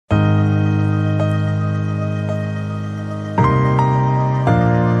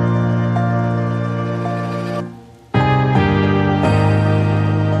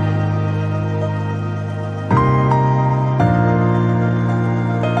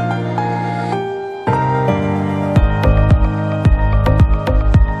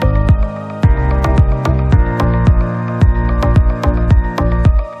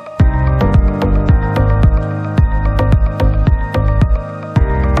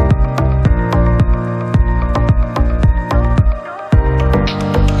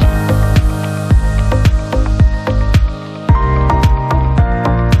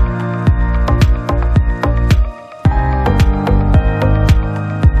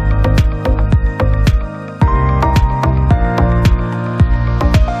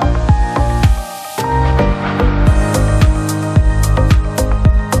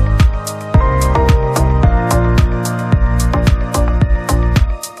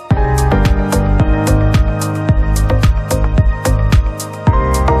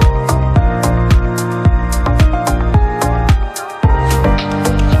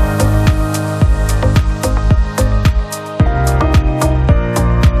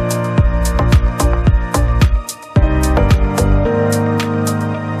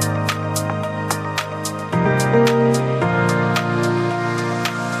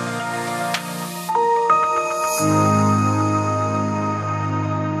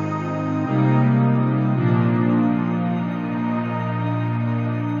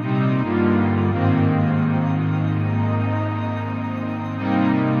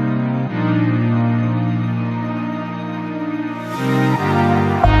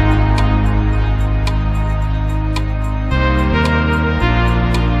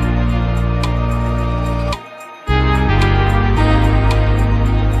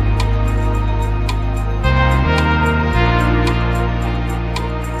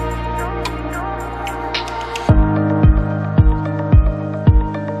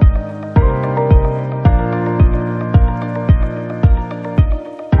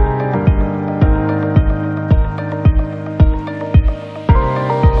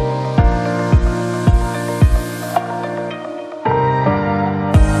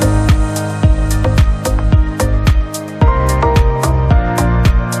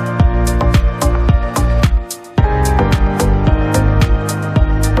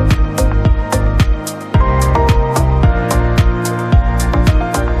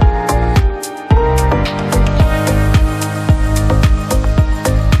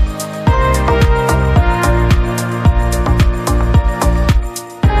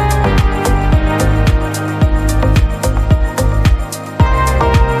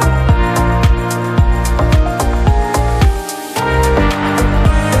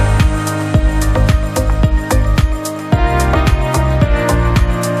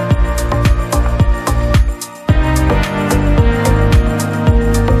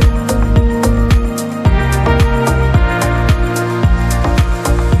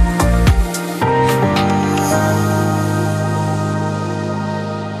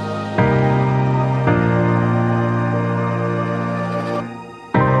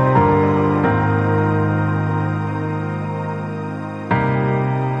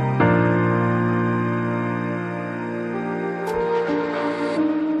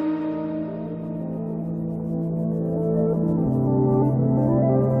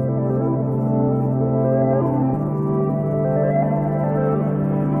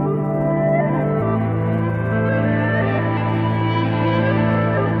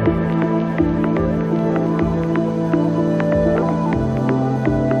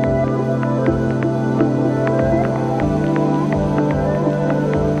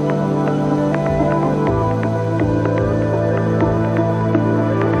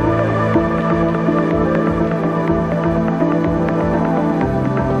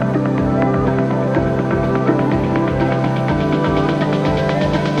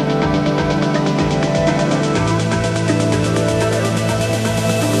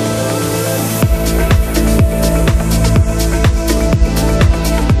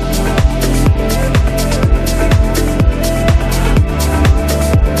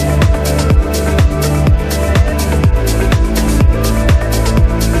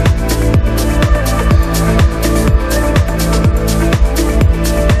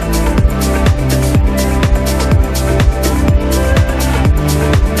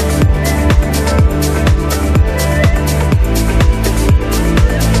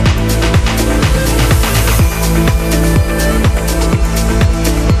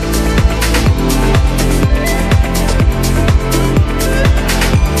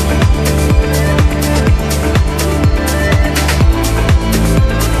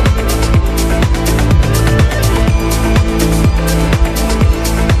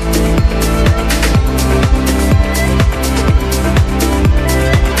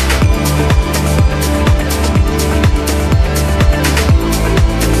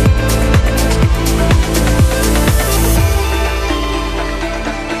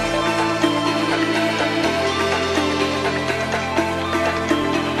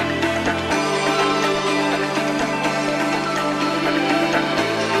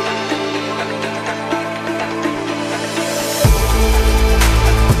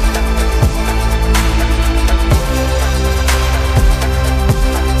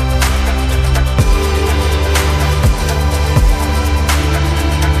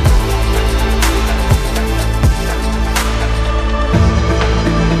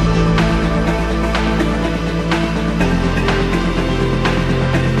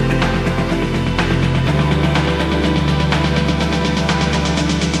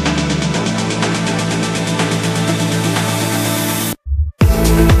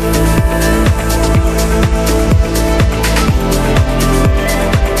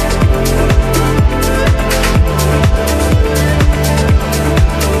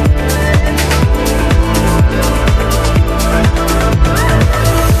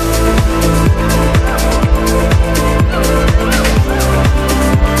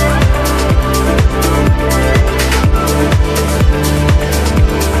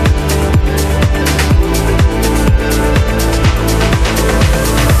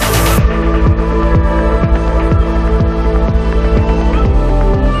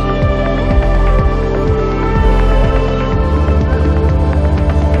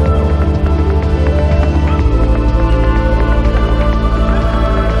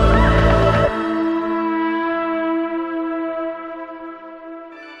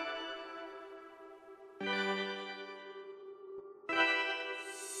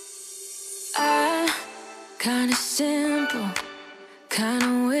Kinda simple,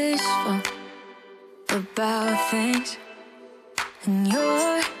 kinda wishful about things. And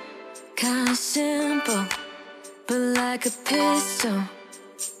you're kinda simple, but like a pistol,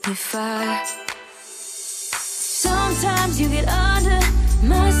 you fire. Sometimes you get under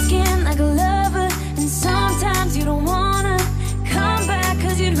my skin like a lover, and sometimes you don't wanna come back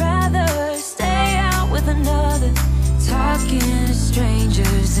cause you'd rather stay out with another. Talking to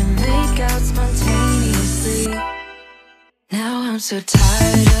strangers and make out spontaneously. Now I'm so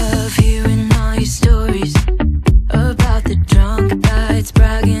tired of hearing all your stories about the drunk nights,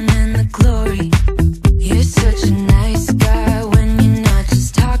 bragging in the glory. You're such a nice guy when you're not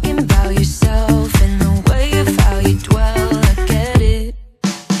just talking about yourself and the way of how you dwell. I get it.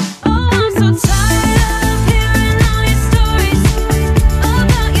 Oh, I'm so tired of hearing all your stories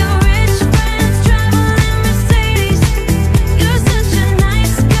about your rich friends traveling Mercedes. You're such a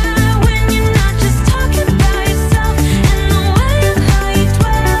nice guy when you're not just talking about yourself and the way of how you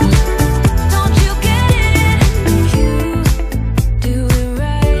dwell. Don't you get it? You do it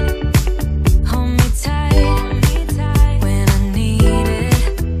right. Hold me tight when I need it.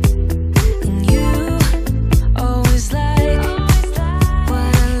 And you always like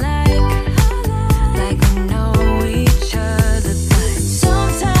what I like we know each other. But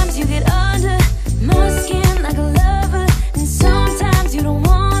sometimes you get under my skin like a lover, and sometimes you don't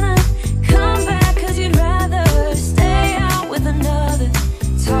wanna come back cause you'd rather stay out with another.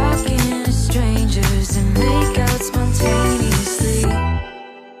 Talking to strangers and make out spontaneously.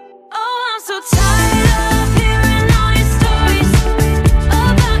 Oh, I'm so tired of hearing all your stories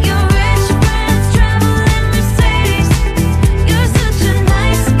about your rich friends traveling Mercedes. You're such a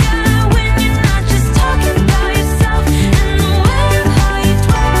nice guy when you're not just talking about yourself and the way of how you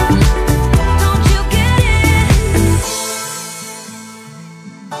dwell. Don't you get it?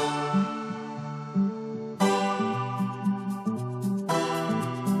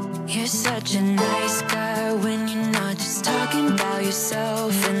 You're such a nice guy when you're not just talking about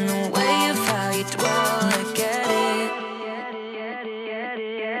yourself and the way of how you dwell. I get it.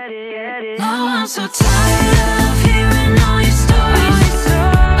 Now I'm so tired of hearing all your stories